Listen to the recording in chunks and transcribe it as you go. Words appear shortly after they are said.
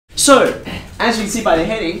So, as you can see by the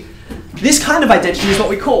heading, this kind of identity is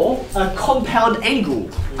what we call a compound angle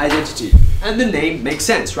identity. And the name makes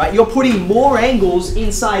sense, right? You're putting more angles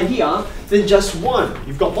inside here than just one.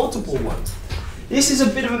 You've got multiple ones. This is a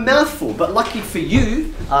bit of a mouthful, but lucky for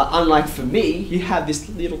you, unlike for me, you have this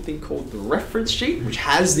little thing called the reference sheet, which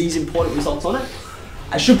has these important results on it.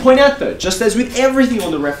 I should point out though, just as with everything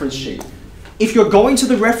on the reference sheet, if you're going to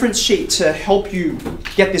the reference sheet to help you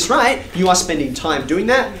get this right, you are spending time doing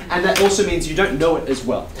that, and that also means you don't know it as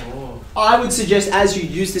well. I would suggest as you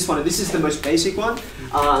use this one, and this is the most basic one,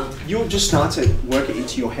 you'll just start to work it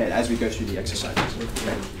into your head as we go through the exercises.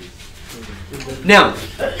 Okay. Now,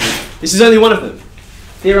 this is only one of them.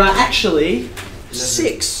 There are actually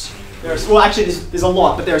 6. Well, actually, there's a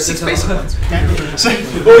lot, but there are 6 basic ones. So,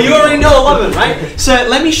 well, you already know a lot of them, right? So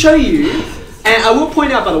let me show you, and I will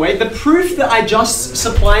point out, by the way, the proof that I just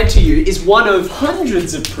supplied to you is one of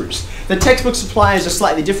hundreds of proofs. The textbook supplies a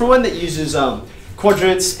slightly different one that uses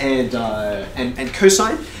quadrants and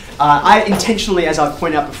cosine. I intentionally, as I've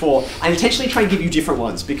pointed out before, I intentionally try and give you different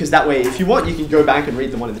ones because that way, if you want, you can go back and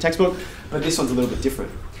read the one in the textbook, but this one's a little bit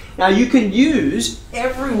different. Now you can use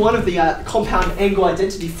every one of the compound angle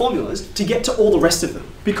identity formulas to get to all the rest of them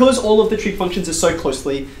because all of the trig functions are so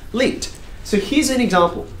closely linked. So here's an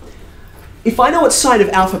example. If I know what sine of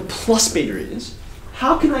alpha plus beta is,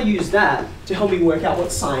 how can I use that to help me work out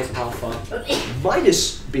what sine alpha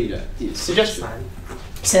minus beta is? Suggestion.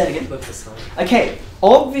 Say that again. Okay,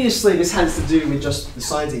 obviously this has to do with just the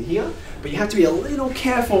signs in here, but you have to be a little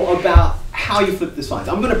careful about how you flip the signs.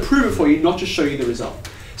 I'm going to prove it for you, not just show you the result.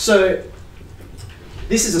 So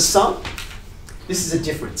this is a sum, this is a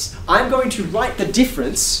difference. I'm going to write the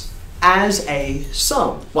difference as a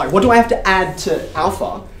sum. Like, what do I have to add to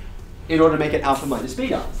alpha in order to make it alpha minus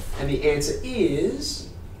beta? And the answer is,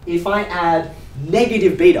 if I add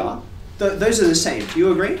negative beta, those are the same. Do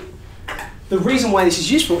you agree? The reason why this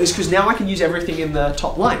is useful is because now I can use everything in the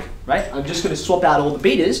top line, right? I'm just going to swap out all the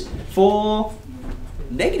betas for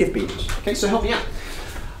negative betas. Okay, so help me out.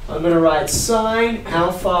 I'm going to write sine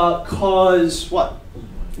alpha cos what?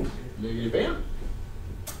 Negative beta.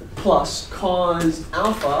 Plus cos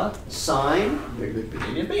alpha sine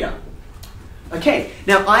negative beta. Okay,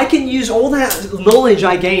 now I can use all that knowledge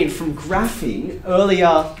I gained from graphing earlier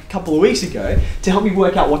a couple of weeks ago to help me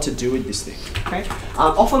work out what to do with this thing. Okay,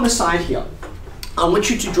 off on the side here, I want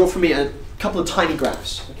you to draw for me a couple of tiny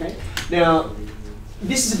graphs. Okay, now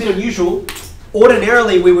this is a bit unusual.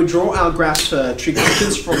 Ordinarily, we would draw our graphs for trig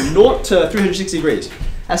functions from 0 to 360 degrees.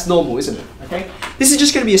 That's normal, isn't it? Okay, this is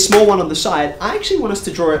just going to be a small one on the side. I actually want us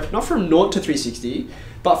to draw it not from 0 to 360,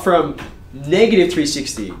 but from negative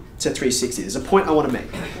 360 to 360. There's a point I want to make.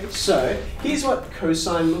 Okay? So here's what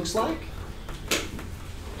cosine looks like.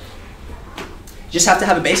 You just have to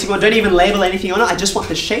have a basic one. Don't even label anything on it. I just want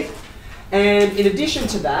the shape. And in addition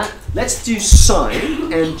to that, let's do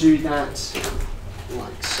sine and do that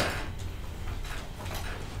like so.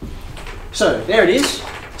 So there it is.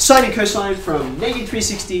 Sine and cosine from negative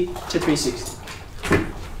 360 to 360.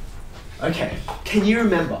 Okay, can you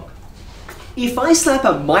remember? If I slap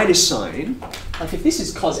a minus sign, like if this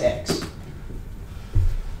is cos x,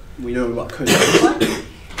 we know what cosine looks like.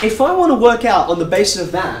 If I want to work out on the basis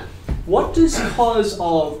of that, what does cos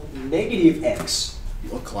of negative x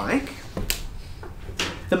look like?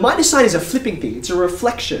 The minus sign is a flipping thing. It's a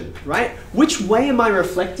reflection, right? Which way am I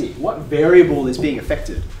reflecting? What variable is being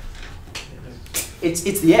affected? It's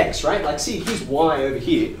the x, right? Like, see, here's y over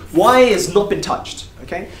here. Y has not been touched,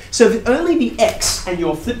 okay? So if only the x and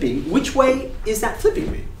you're flipping, which way is that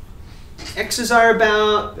flipping me? X's are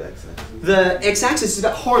about, the x-axis is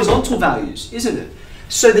about horizontal values, isn't it?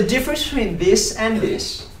 So the difference between this and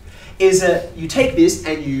this is that you take this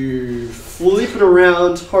and you flip it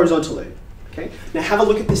around horizontally, okay? Now have a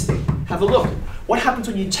look at this thing. Have a look. What happens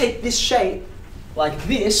when you take this shape like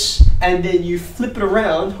this and then you flip it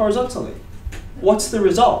around horizontally? What's the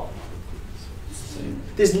result?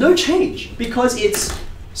 There's no change because it's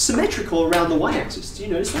symmetrical around the y-axis. Do you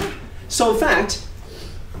notice that? So in fact,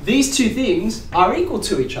 these two things are equal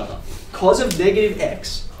to each other. Cos of negative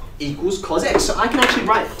x equals cos x. So I can actually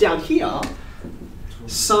write down here,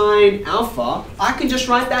 sine alpha, I can just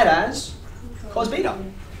write that as cos beta.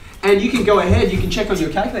 And you can go ahead, you can check on your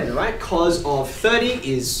calculator, right? Cos of 30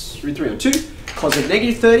 is root 3 on 2. Cos of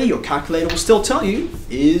negative 30, your calculator will still tell you,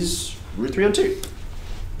 is root 3 on 2.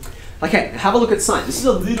 Okay, have a look at sine. This is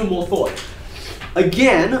a little more thought.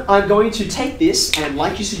 Again, I'm going to take this and,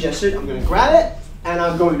 like you suggested, I'm going to grab it and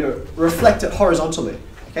I'm going to reflect it horizontally.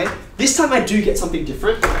 Okay. This time I do get something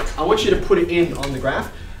different. I want you to put it in on the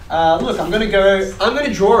graph. Look, I'm going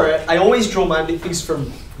to draw it. I always draw my things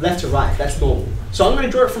from left to right. That's normal. So I'm going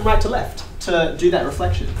to draw it from right to left to do that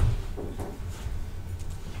reflection.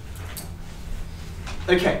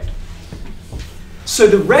 Okay. So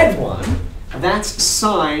the red one, that's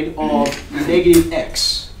sine of negative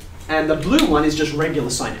x. And the blue one is just regular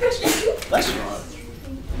sine x. That's right.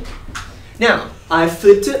 Now, I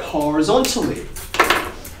flipped it horizontally.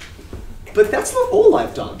 But that's not all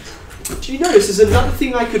I've done. Do you notice there's another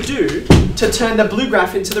thing I could do to turn the blue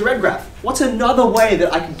graph into the red graph? What's another way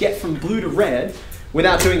that I could get from blue to red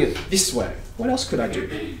without doing it this way? What else could I do?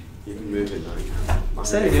 You can move it like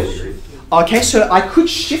Say that again. Okay, so I could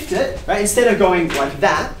shift it, right? Instead of going like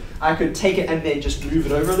that, I could take it and then just move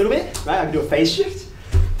it over a little bit, right? I can do a phase shift.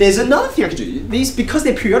 There's another thing I could do. These, because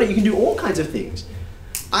they're periodic, you can do all kinds of things.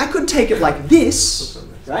 I could take it like this,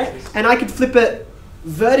 right? And I could flip it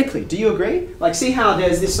vertically. Do you agree? Like, see how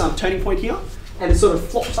there's this turning point here? And it sort of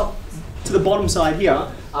flops up to the bottom side here,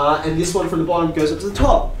 and this one from the bottom goes up to the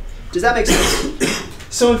top. Does that make sense?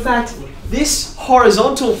 So in fact, this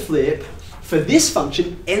horizontal flip for this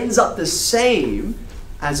function ends up the same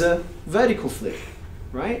as a vertical flip,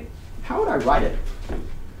 right? How would I write it?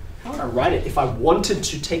 How would I write it if I wanted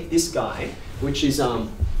to take this guy, which is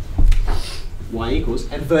y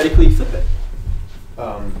equals, and vertically flip it?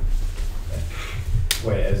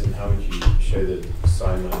 Wait, as in how would you show that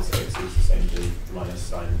sine minus x is the same to minus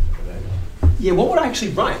sine of x? Yeah, what would I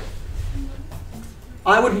actually write?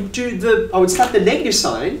 I would slap the negative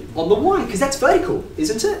sign on the y, because that's vertical,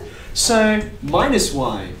 isn't it? So minus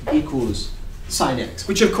y equals sine x,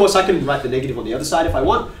 which of course I can write the negative on the other side if I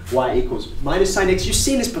want. Y equals minus sine x. You've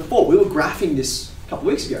seen this before. We were graphing this a couple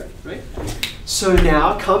weeks ago, right? So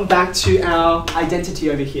now come back to our identity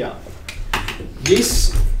over here.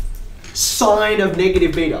 This sine of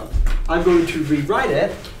negative beta, I'm going to rewrite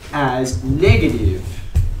it as negative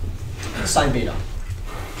sine beta,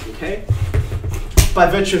 okay? By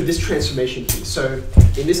virtue of this transformation here. So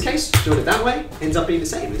in this case, doing it that way ends up being the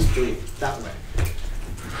same as doing it that way.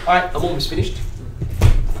 All right, I'm almost finished.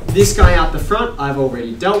 This guy out the front, I've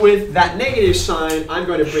already dealt with. That negative sign, I'm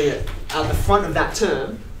going to bring it out the front of that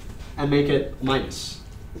term and make it minus.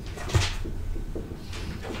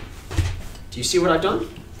 Do you see what I've done?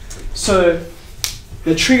 So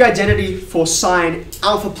the trig identity for sine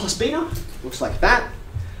alpha plus beta looks like that.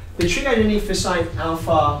 The trig identity for sine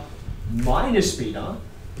alpha minus beta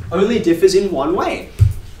only differs in one way.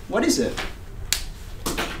 What is it?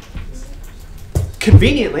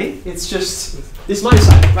 Conveniently, it's just this minus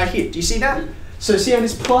sign right here. Do you see that? So see how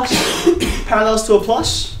this plus parallels to a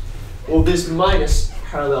plus? Well, this minus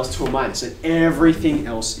parallels to a minus, and everything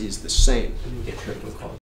else is the same.